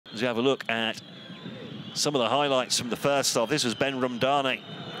As we have a look at some of the highlights from the first half, this was Ben Rumdane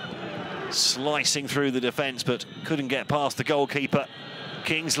slicing through the defence, but couldn't get past the goalkeeper,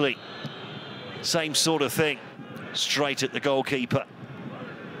 Kingsley. Same sort of thing, straight at the goalkeeper.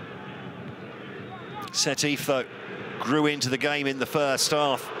 Setif, though, grew into the game in the first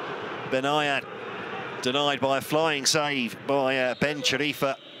half. Benayad denied by a flying save by Ben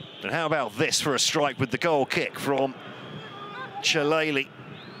Cherifa. And how about this for a strike with the goal kick from Chaleli?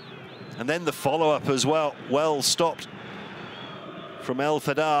 And then the follow-up as well, well stopped from El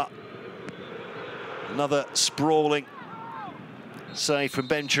Fadar. Another sprawling save from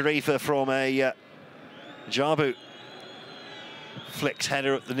Ben Cherifa from a Jabu. Flicked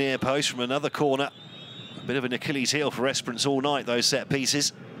header at the near post from another corner. A bit of an Achilles heel for Esperance all night, those set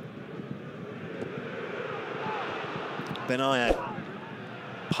pieces. Benayad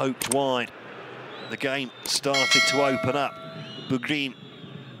poked wide. The game started to open up. Bugrin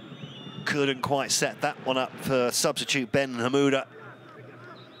couldn't quite set that one up for substitute Ben Hamouda,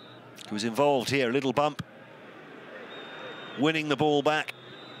 who was involved here. A little bump. Winning the ball back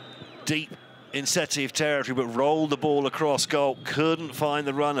deep in Setif territory, but rolled the ball across goal. Couldn't find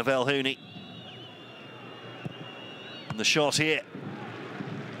the run of El Houni. And the shot here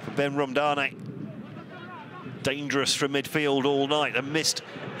from Ben Rumdane. Dangerous from midfield all night. A missed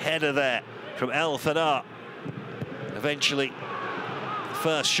header there from El Fadar. Eventually, the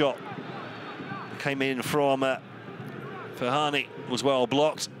first shot came in from Ferhani, was well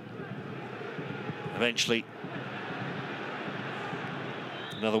blocked. Eventually,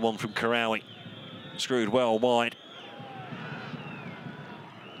 another one from Karawi, screwed well wide.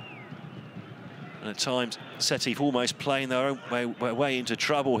 And at times, Setif almost playing their own way into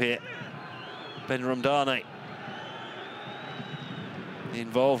trouble here. Ben Rumdane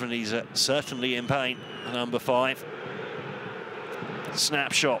involved, and he's certainly in pain, number 5.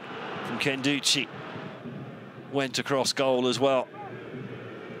 Snapshot from Kenducci. Went across goal as well.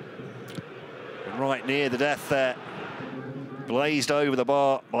 Right near the death there. Blazed over the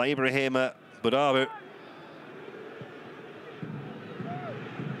bar by Ibrahim Boudabu.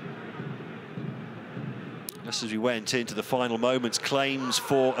 Just as we went into the final moments, claims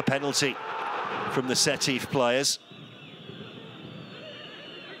for a penalty from the Setif players.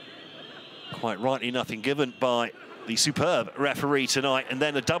 Quite rightly nothing given by the superb referee tonight, and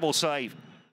then a double save